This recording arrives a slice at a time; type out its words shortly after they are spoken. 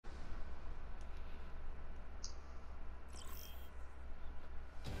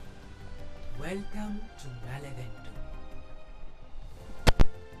Welcome to Maleventum.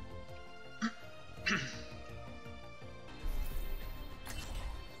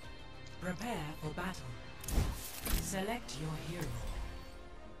 Prepare for battle. Select your hero.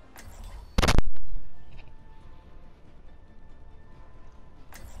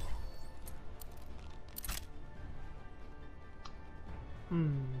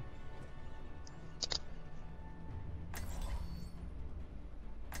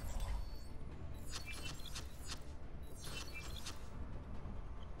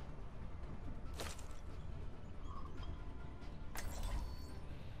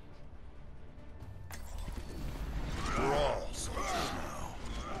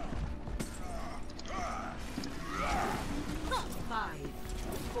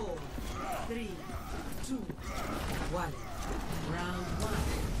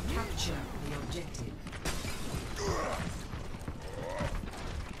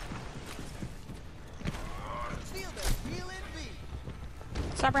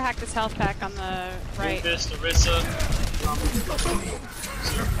 Chopper hacked his health pack on the right. Orisa.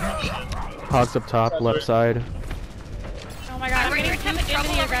 Hogs up top, left side. Oh my god, I'm getting into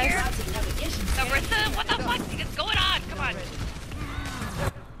you guys. Orisa, what the fuck is going on? Come on.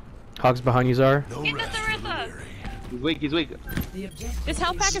 Hogs behind you, Zar. Get this Orisa! He's weak, he's weak. This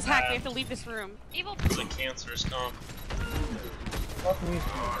health pack is hacked, we have to leave this room. Evil. It's a cancerous comp.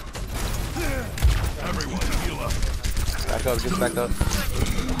 Everyone heal up. Back up, get back up.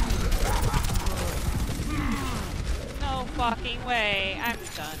 No fucking way. I'm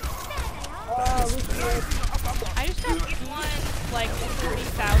done. I just have one like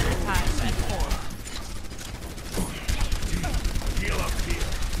 30,000 times and full. Heal up here.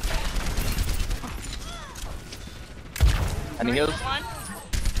 Any heals? One.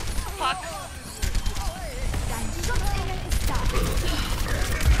 Fuck.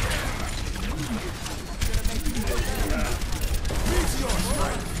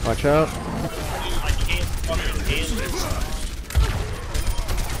 Watch out. I can't fucking handle this.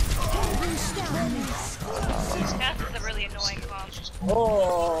 This cast is a really annoying comp.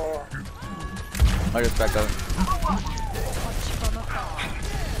 I just back up.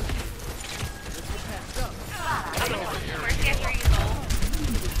 Mercy after you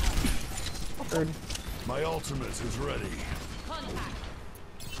go. My ultimate is ready. I'm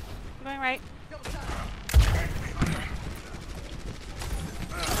going right.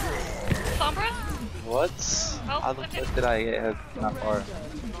 Sombra? What? Oh, How the fuck did I get hit not far?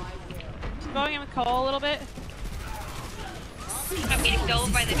 I'm going in with Cole a little bit. I'm getting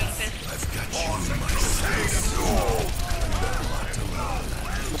dove by the doofus. I've got you in my sights.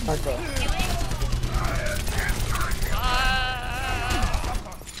 Healing?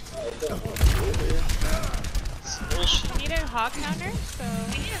 We need a hog counter, so...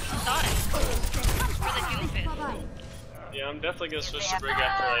 We need a stun for the doofus. Yeah, I'm definitely gonna switch to Brig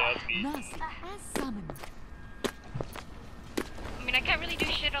after I outbeat. I mean, I can't really do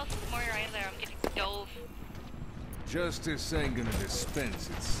shit else with Moira either. I'm getting dove. Justice ain't gonna dispense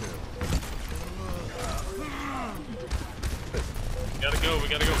itself. We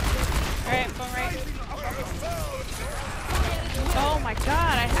gotta go. Alright, I'm going right. Oh my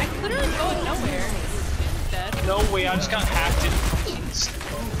god, I literally going nowhere. He's dead. No way, I just got hacked in.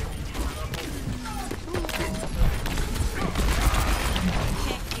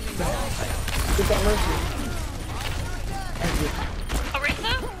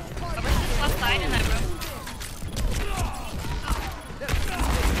 Orisa? Orisa's left side in that room.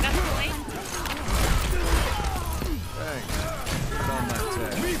 That's the lane. Thanks. Put on that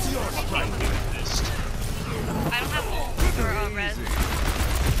tag. I don't have ult or res.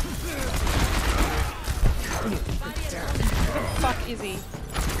 Fuck is he?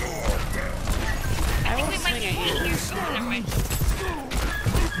 I think we might be here. Oh, never mind.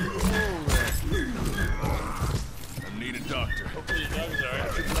 I need a doctor. Hopefully you guys are.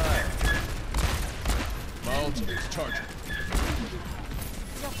 My ultimate's charging.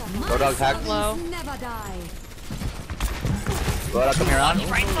 Go dog hack. Low. Never die. Go dog, come here on.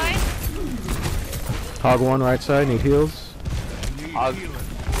 Right side? Hog one right side, need heals. Hog.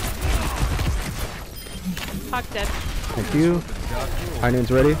 Hog dead. Thank you. High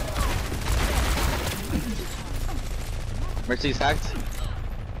noon's ready. Mercy's hacked.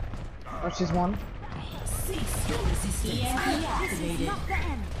 Mercy's one.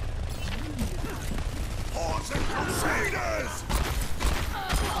 Hordes and Crusaders!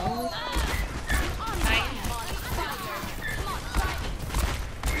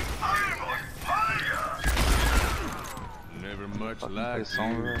 Never much like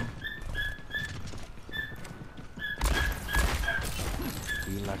you.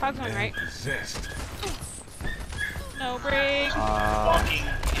 Hog's going right. Possessed. No break. Fucking.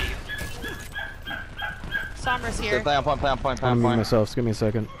 Sombra's here. Play on point, play on point, play I'm on gonna mute point. myself. Just give me a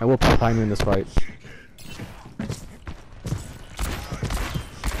second. I will pop behind you in this fight.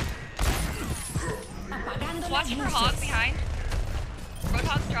 Watch for Hog behind.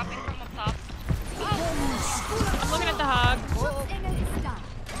 Roadhog's dropping from up top. Oh! I'm looking at the hog.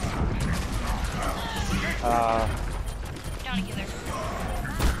 Down a healer.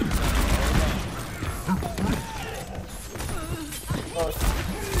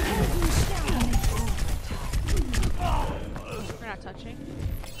 We're not touching.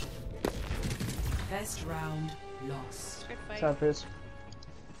 Best round lost. Good fight. Sad face.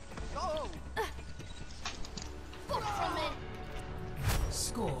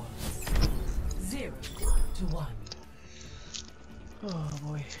 Score 0-1. Oh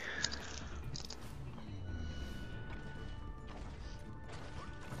boy.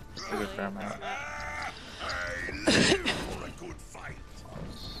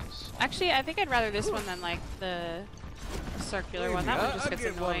 Actually, I think I'd rather this one than like the circular one. That one just I gets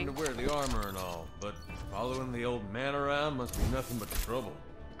get wanting annoying. to wear the armor and all, but following the old man around must be nothing but trouble.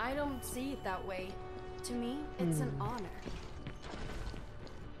 I don't see it that way. To me, it's an honor.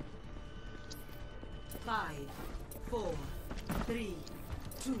 5, 4, 3,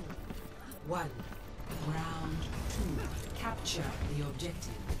 2, 1. Round 2. Capture the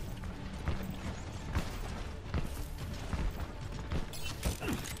objective.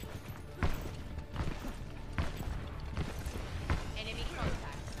 Enemy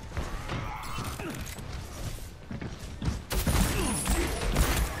contact.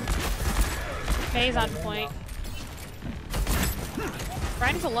 May's on point.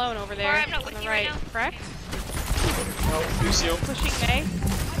 Brian's alone over there. Alright, I'm not on with the you right, right now. correct? Lucio. Pushing May.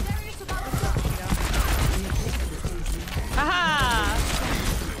 Aha!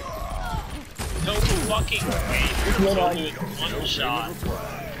 No fucking way. Killed me with one shot.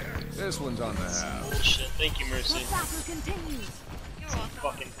 This one's on the house. Shit, thank you, Mercy. You're welcome.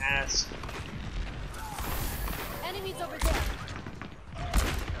 Fucking ass. Enemies over there.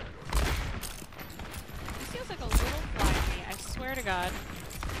 This feels like a little fly to me, I swear to God.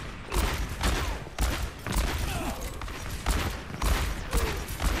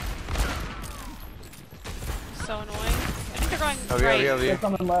 So annoying. I think they're going Over right. here, over They're here.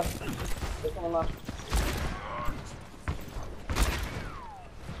 coming left. They're coming left.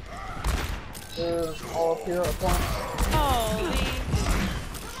 They're all up here at point. Holy.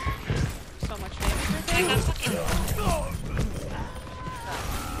 So much damage.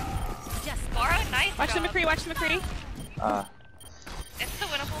 Just Laura, nice Watch the job. McCree, watch the McCree. It's still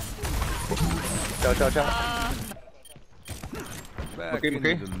winnable. Chow, chow, chow. Back McCree, into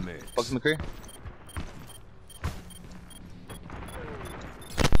McCree. the mix. Focus McCree.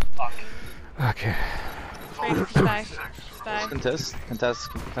 Fuck. Okay. Break, just die. Just die. Contest.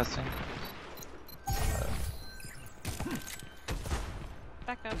 Contest. Keep contesting.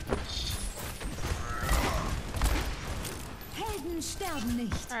 Back up. Helden sterben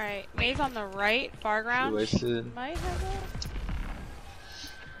nicht. Alright, May's on the right, far ground. Wasted. Might have it.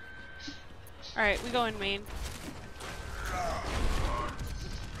 Alright, we go in main.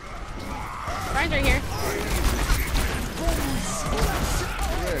 Brian's right here.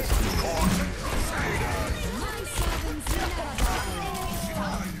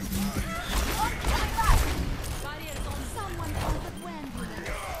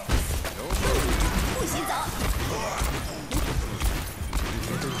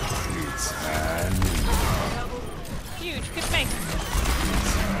 Huge, good make.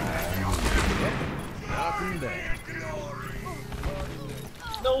 Nothing there.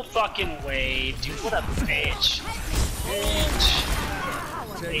 No fucking way, dude. What a bitch.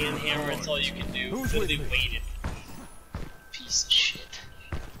 Bitch. Stay in hammer, it's all you can do. Literally waited. Piece of shit.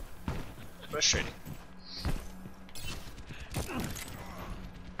 Frustrating.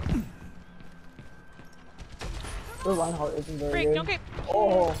 Their Reinhardt isn't very Break, good. don't get.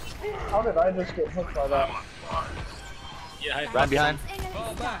 Oh, how did I just get hooked by that? Yeah, I Right behind.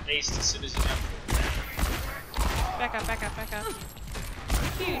 aced as soon as you got. Back up, back up, back up.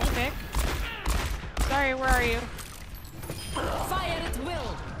 Huge pick. Sorry, where are you? Fire at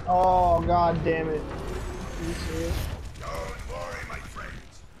will. Oh god damn it. Are you serious? Don't worry, my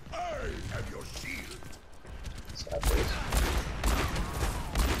friends. I have your shield. Sad face.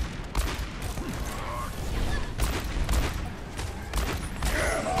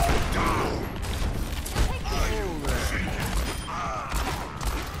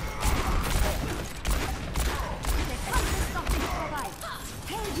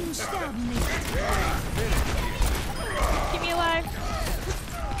 Helden sterben nicht. Keep me alive.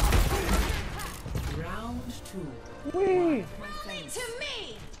 Whee! To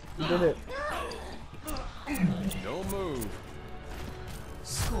me! You did it. Don't move.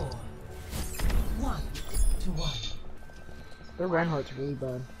 Score 1-1. Their Reinhardt's really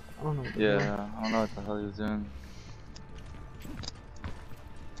bad. I don't know. What they're doing. Yeah, I don't know what the hell he was doing.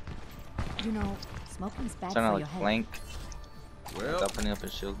 You know, smoking's bad Trying to for like your health. flank Well, without putting up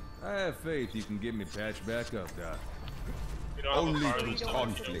his shield. I have faith you can get me patched back up, Doc. We don't have Only a car through that's done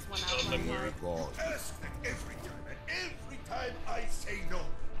conflict. Don't let Moira. God. Every time I say no.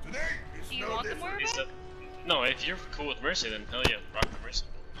 Today is Do you no want the different. Moira Is back? that... No, if you're cool with Mercy, then hell yeah, rock the Mercy.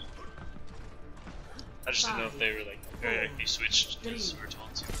 I just didn't know if they were like, they switched because we were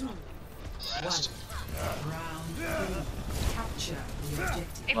told to. 1. Round 3. Capture the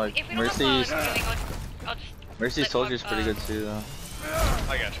objective. Like, If we don't Mercy's- have a healing, I'll just Mercy's let soldier's Mark, pretty good too, though.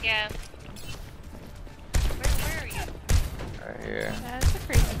 I got you. Yeah. Where are you? Right here. That's a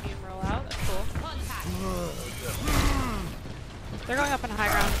crazy beam rollout. That's cool. They're going up on high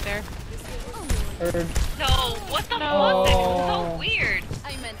ground there. Heard. No, what the No. fuck? That is so weird.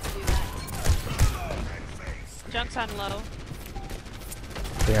 I meant to do that. Junk's on low.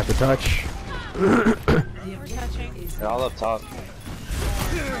 They have to touch. The We're objective touching. is They're all up top.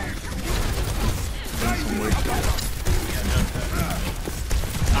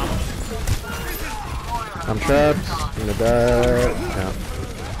 I'm trapped. I'm gonna die. Yeah.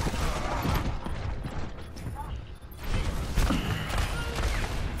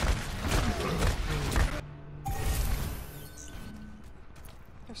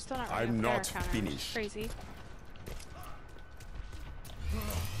 They're still not I'm running up not their counter, which is finished. Crazy.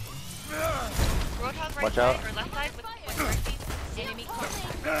 Roadhog right Watch side out. or left side with Mercy. Enemy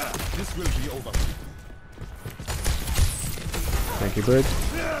contact. This will be over. Thank you, Bridge.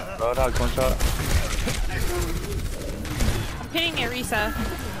 Roadhog, one shot. I'm pinning Arisa.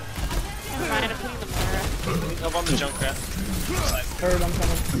 Never mind, I'm pinning the Moira. Help on the Junkrat. Heard, I'm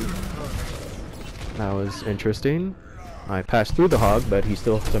coming. That was interesting. I passed through the hog, but he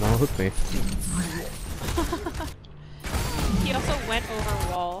still somehow hooked me. He also went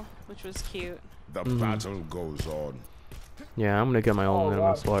over wall, which was cute. The battle goes on. Yeah, I'm gonna get my own and then I'm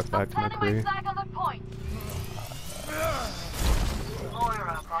wow. gonna slide back to my career.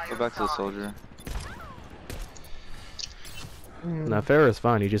 Go back to the soldier. Now Farrah's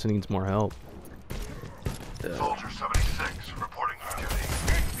fine, he just needs more help. Yeah. Soldier 76 reporting for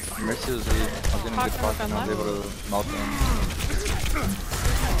duty. Mercy was weak. I was getting good Hawk spots and I was on able to melt him.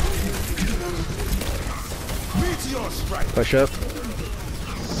 Meteor strike. Push up.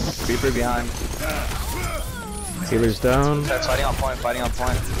 Reaper behind. Healer's down. Starts fighting on point, fighting on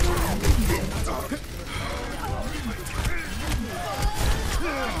point.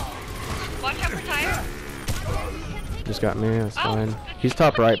 Watch out for tire. Just got me, that's Oh, fine. He's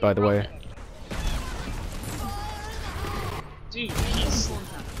top right, by the way. Dude, he's...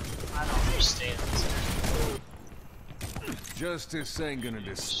 I don't understand. Justice ain't gonna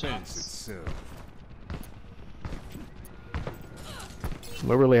dispense itself.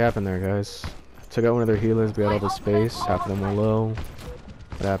 What really happened there, guys? Took out one of their healers, we had all the space, half of them were low.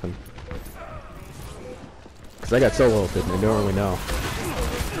 What happened? Because I got solo ulted and I don't really know.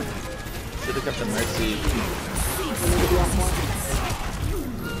 Should have kept the Mercy.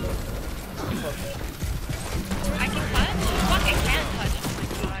 I can touch? Fuck, I can't touch.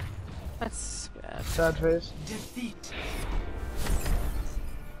 Oh my god. That's bad. Sad face. defeat.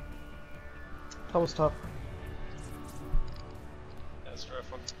 That was tough. That's a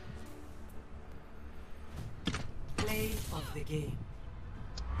rough one. Play of the game.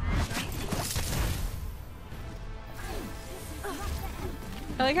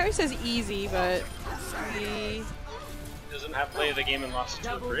 I like how he says easy, but he... Doesn't have play of the game and lost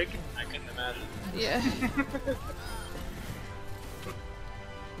to a brig? I couldn't imagine. Yeah.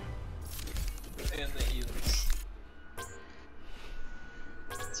 And the healers.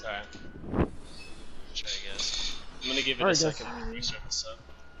 It's alright. Try guys. I'm gonna give it Alright, a guys. second to restart this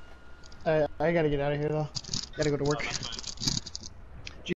up. I gotta get out of here though. Gotta go to work. Oh, that's fine.